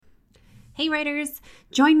Hey writers,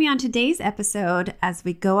 join me on today's episode as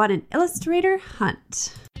we go on an Illustrator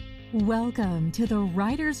hunt. Welcome to the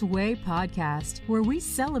Writer's Way podcast, where we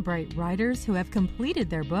celebrate writers who have completed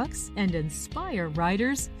their books and inspire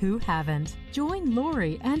writers who haven't. Join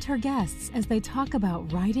Lori and her guests as they talk about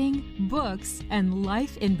writing, books, and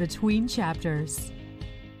life in between chapters.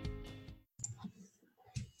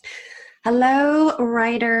 Hello,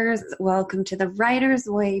 writers. Welcome to the Writer's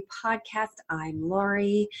Way podcast. I'm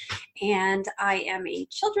Lori, and I am a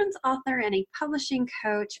children's author and a publishing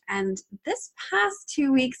coach. And this past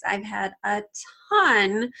 2 weeks, I've had a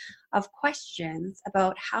ton of questions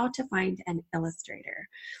about how to find an illustrator.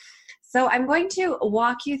 So I'm going to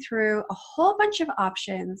walk you through a whole bunch of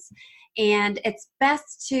options, and it's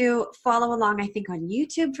best to follow along, I think, on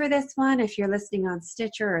YouTube for this one if you're listening on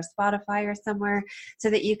Stitcher or Spotify or somewhere, so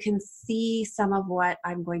that you can see some of what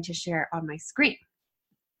I'm going to share on my screen.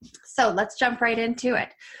 So let's jump right into it.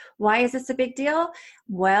 Why is this a big deal?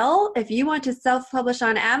 Well, if you want to self-publish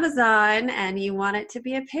on Amazon and you want it to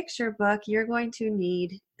be a picture book, you're going to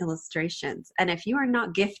need illustrations. And if you are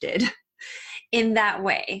not gifted in that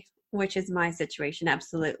way, which is my situation,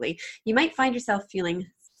 absolutely, you might find yourself feeling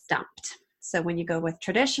stumped. So when you go with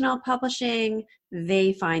traditional publishing,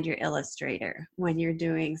 they find your illustrator. When you're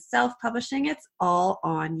doing self-publishing, it's all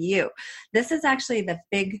on you. This is actually the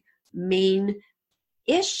big main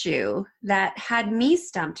issue that had me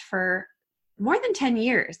stumped for more than 10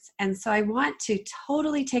 years. And so I want to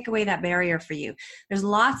totally take away that barrier for you. There's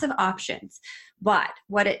lots of options, but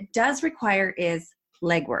what it does require is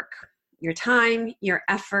legwork. Your time, your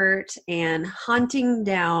effort, and hunting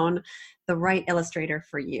down the right illustrator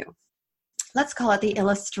for you. Let's call it the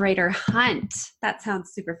Illustrator hunt. That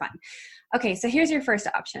sounds super fun. Okay, so here's your first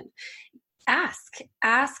option.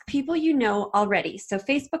 Ask people you know already. So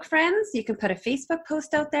Facebook friends, you can put a Facebook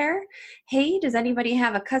post out there. Hey, does anybody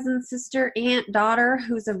have a cousin, sister, aunt, daughter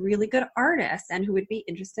who's a really good artist and who would be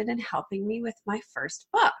interested in helping me with my first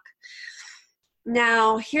book?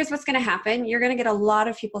 Now, here's what's going to happen. You're going to get a lot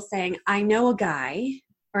of people saying, I know a guy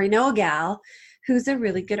or I know a gal who's a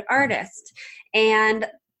really good artist. And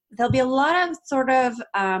there'll be a lot of sort of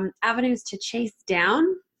avenues to chase down.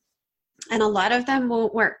 And a lot of them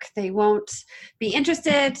won't work. They won't be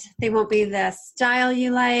interested. They won't be the style you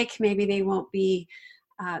like. Maybe they won't be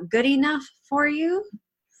good enough for you.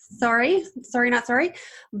 Sorry, not sorry.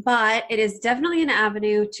 But it is definitely an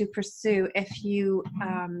avenue to pursue if you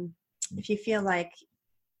feel like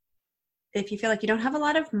you don't have a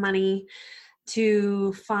lot of money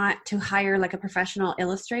to hire like a professional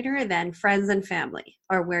illustrator, then friends and family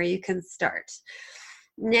are where you can start.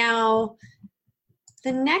 Now,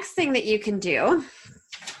 the next thing that you can do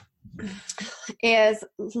is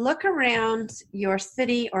look around your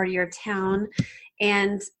city or your town,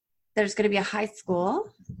 and there's going to be a high school.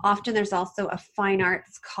 Often there's also a fine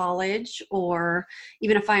arts college or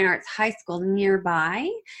even a fine arts high school nearby.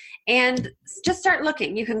 And just start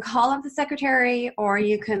looking. You can call up the secretary or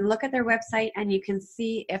you can look at their website and you can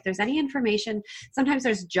see if there's any information. Sometimes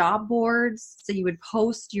there's job boards. So you would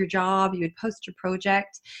post your job, you would post your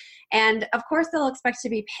project. And of course they'll expect to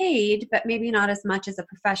be paid, but maybe not as much as a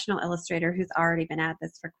professional illustrator who's already been at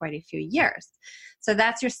this for quite a few years. So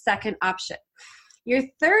that's your second option. Your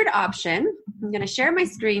third option, I'm going to share my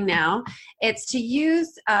screen now. It's to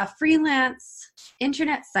use freelance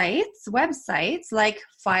internet sites, websites like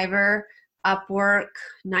Fiverr, Upwork,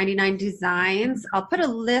 99 Designs. I'll put a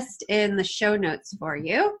list in the show notes for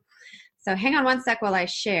you. So hang on one sec while I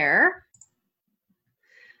share.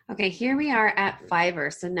 Okay, here we are at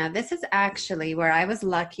Fiverr. So now this is actually where I was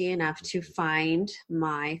lucky enough to find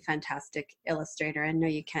my fantastic illustrator. And no,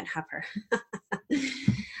 you can't have her.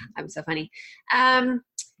 I'm so funny.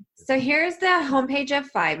 So here's the homepage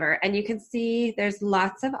of Fiverr, and you can see there's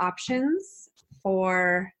lots of options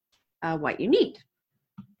for what you need.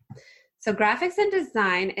 So graphics and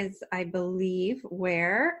design is, I believe,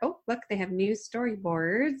 where, oh, look, they have new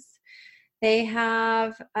storyboards. They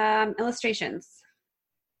have illustrations.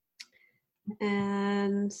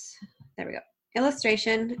 And there we go.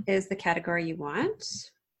 Illustration is the category you want.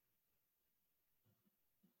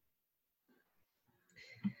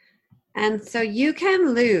 And so you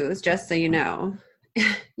can lose, just so you know,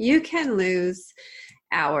 you can lose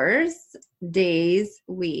hours, days,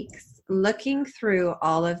 weeks looking through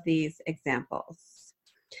all of these examples.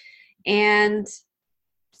 And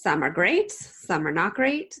some are great, some are not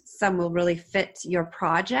great, some will really fit your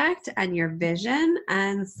project and your vision,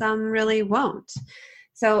 and some really won't.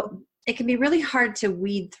 So it can be really hard to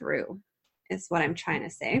weed through, is what I'm trying to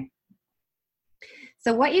say.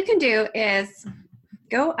 So what you can do is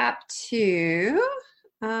go up to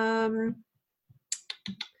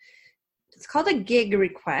It's called a gig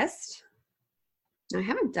request. I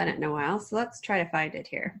haven't done it in a while, so let's try to find it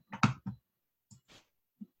here.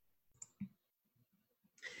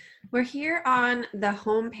 We're here on the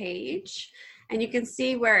home page, and you can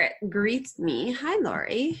see where it greets me. Hi,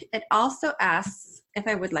 Lori. It also asks if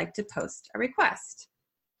I would like to post a request.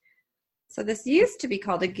 So this used to be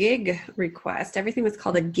called a gig request. Everything was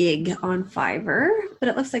called a gig on Fiverr, but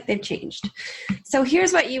it looks like they've changed. So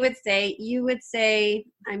here's what you would say. You would say,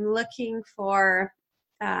 I'm looking for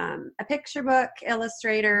a picture book,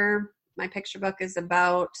 Illustrator. My picture book is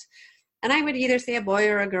about, and I would either say a boy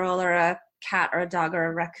or a girl or a cat or a dog or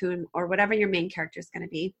a raccoon or whatever your main character is going to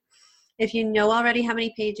be. If you know already how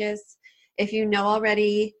many pages, if you know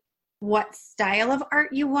already what style of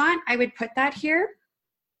art you want, I would put that here,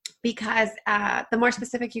 because the more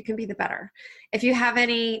specific you can be, the better. If you have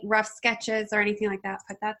any rough sketches or anything like that,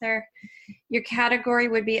 put that there. Your category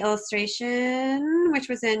would be illustration, which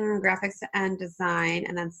was in graphics and design,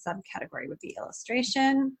 and then subcategory would be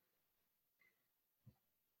illustration.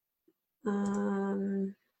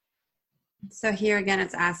 So here again,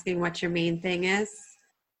 it's asking what your main thing is.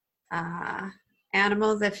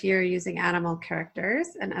 Animals, if you're using animal characters,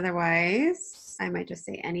 and otherwise, I might just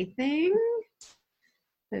say anything.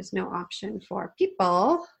 There's no option for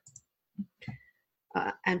people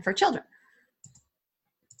and for children.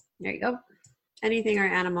 There you go. Anything or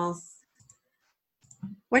animals.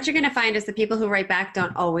 What you're going to find is the people who write back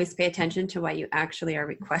don't always pay attention to what you actually are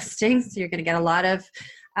requesting. So you're going to get a lot of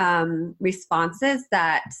responses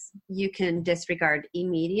that you can disregard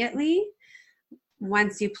immediately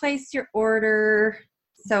once you place your order.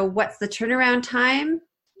 So what's the turnaround time?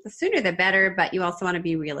 The sooner the better, but you also want to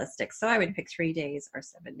be realistic. So I would pick 3 days or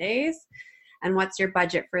 7 days. And what's your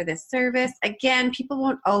budget for this service? Again, people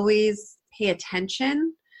won't always pay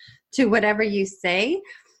attention to whatever you say.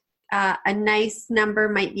 A nice number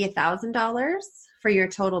might be $1,000 for your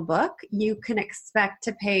total book. You can expect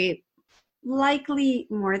to pay likely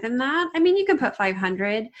more than that. I mean, you can put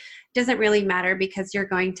 500. Doesn't really matter, because you're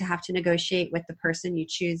going to have to negotiate with the person you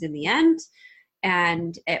choose in the end.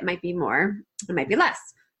 And it might be more, it might be less.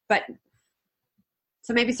 But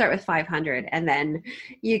so maybe start with 500, and then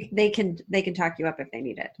they can talk you up if they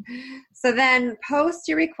need it. So then post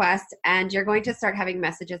your request, and you're going to start having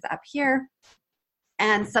messages up here.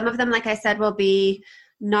 And some of them, like I said, will be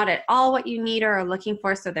not at all what you need or are looking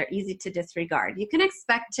for, so they're easy to disregard. You can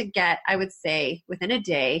expect to get, I would say, within a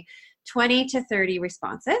day, 20 to 30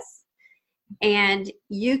 responses. And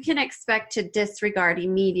you can expect to disregard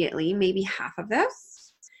immediately maybe half of those.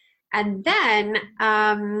 And then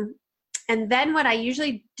what I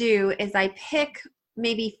usually do is I pick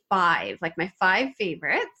maybe 5, like my 5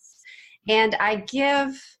 favorites, and I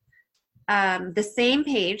give the same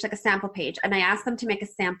page, like a sample page, and I ask them to make a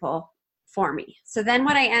sample for me. So then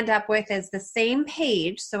what I end up with is the same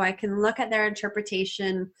page, so I can look at their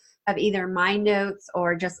interpretation of either my notes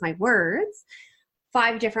or just my words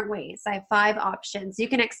 5 different ways. I have 5 options. You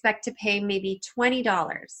can expect to pay maybe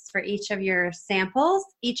 $20 for each of your samples.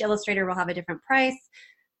 Each illustrator will have a different price,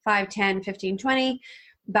 5, 10, 15, 20,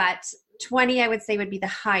 but 20 I would say would be the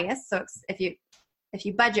highest. So if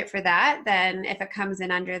you budget for that, then if it comes in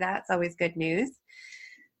under that, it's always good news.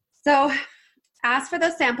 So ask for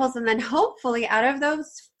those samples, and then hopefully out of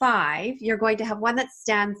those 5, you're going to have one that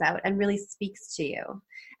stands out and really speaks to you,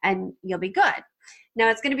 and you'll be good. Now,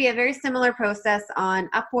 it's going to be a very similar process on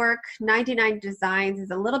Upwork. 99 Designs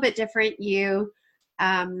is a little bit different. You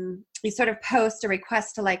sort of post a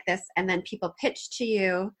request to like this, and then people pitch to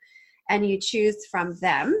you, and you choose from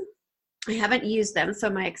them. I haven't used them, so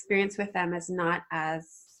my experience with them is not as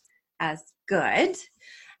good.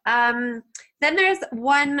 Then there's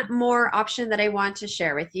one more option that I want to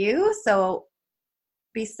share with you. So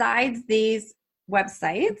besides these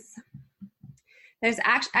websites, there's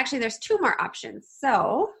actually there's 2 more options.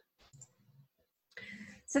 So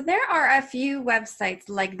there are a few websites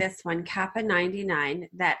like this one, Kappa 99,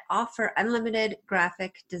 that offer unlimited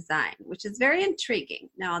graphic design, which is very intriguing.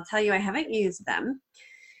 Now, I'll tell you, I haven't used them.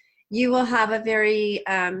 You will have a very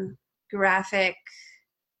graphic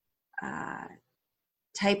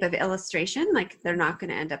type of illustration. Like, they're not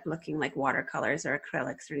going to end up looking like watercolors or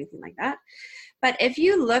acrylics or anything like that. But if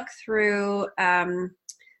you look through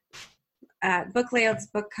book layouts,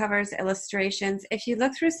 book covers, illustrations, if you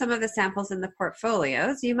look through some of the samples in the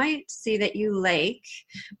portfolios, you might see that you like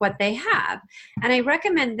what they have. And I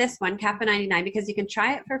recommend this one, Kappa 99, because you can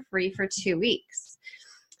try it for free for 2 weeks.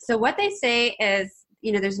 So what they say is,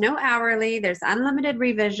 there's no hourly, there's unlimited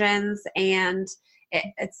revisions, and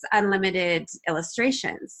it's unlimited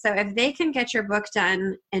illustrations. So if they can get your book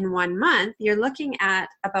done in 1 month, you're looking at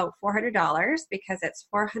about $400 because it's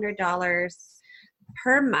 $400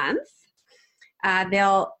 per month.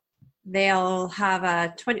 They'll have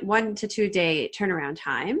a 1 to 2 day turnaround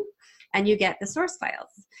time, and you get the source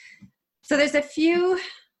files. So there's a few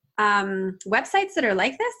websites that are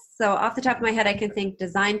like this. So off the top of my head, I can think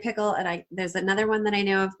Design Pickle, and there's another one that I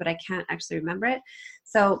know of, but I can't actually remember it.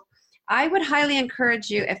 So I would highly encourage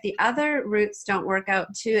you, if the other routes don't work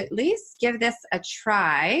out, to at least give this a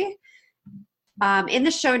try. In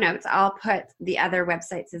the show notes, I'll put the other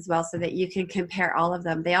websites as well so that you can compare all of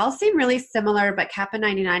them. They all seem really similar, but Kappa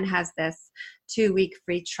 99 has this 2-week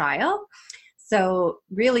free trial. So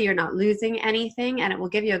really you're not losing anything, and it will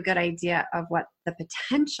give you a good idea of what the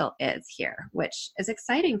potential is here, which is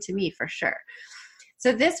exciting to me for sure.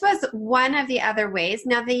 So this was one of the other ways.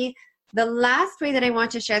 Now the last way that I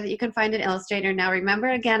want to share that you can find an Illustrator. Now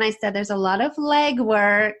remember, again, I said there's a lot of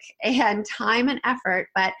legwork and time and effort,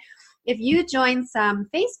 but if you join some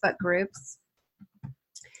Facebook groups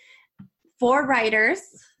for writers,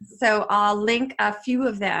 so I'll link a few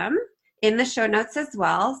of them in the show notes as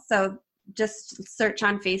well. So just search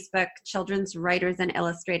on Facebook, Children's Writers and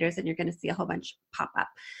Illustrators, and you're going to see a whole bunch pop up.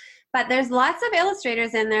 But there's lots of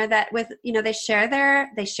illustrators in there that they share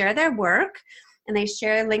their work, and they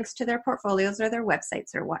share links to their portfolios or their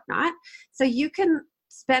websites or whatnot. So you can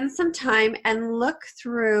spend some time and look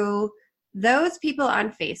through those people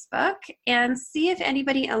on Facebook and see if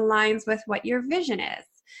anybody aligns with what your vision is.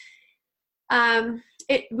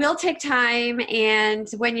 It will take time, and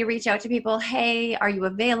when you reach out to people, hey, are you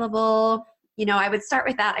available? I would start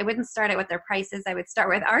with that. I wouldn't start it with their prices. I would start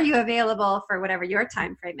with, are you available for whatever your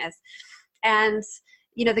time frame is? And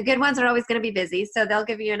the good ones are always going to be busy, so they'll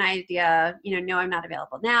give you an idea, no, I'm not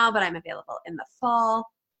available now, but I'm available in the fall.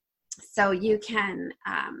 So you can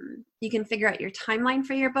figure out your timeline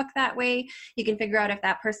for your book that way. You can figure out if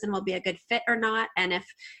that person will be a good fit or not. And if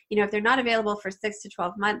they're not available for 6 to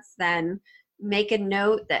 12 months, then make a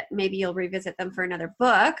note that maybe you'll revisit them for another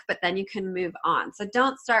book, but then you can move on. So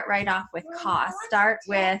don't start right off with cost. Start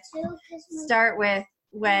with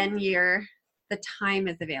when the time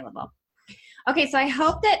is available. Okay, so I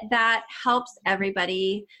hope that helps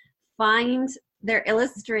everybody find their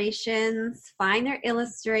illustrations, find their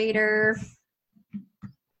illustrator.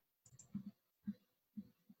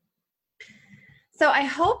 So I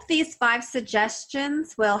hope these 5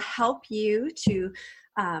 suggestions will help you to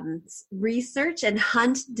research and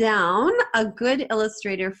hunt down a good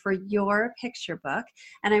illustrator for your picture book.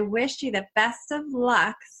 And I wish you the best of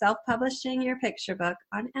luck self-publishing your picture book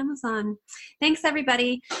on Amazon. Thanks,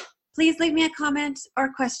 everybody. Please leave me a comment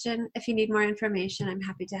or question if you need more information. I'm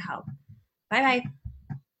happy to help. Bye-bye.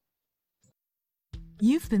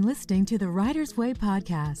 You've been listening to the Writer's Way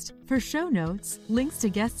podcast. For show notes, links to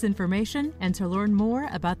guests' information, and to learn more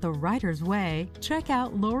about the Writer's Way, check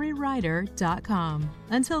out LoriWriter.com.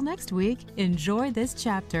 Until next week, enjoy this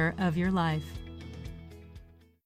chapter of your life.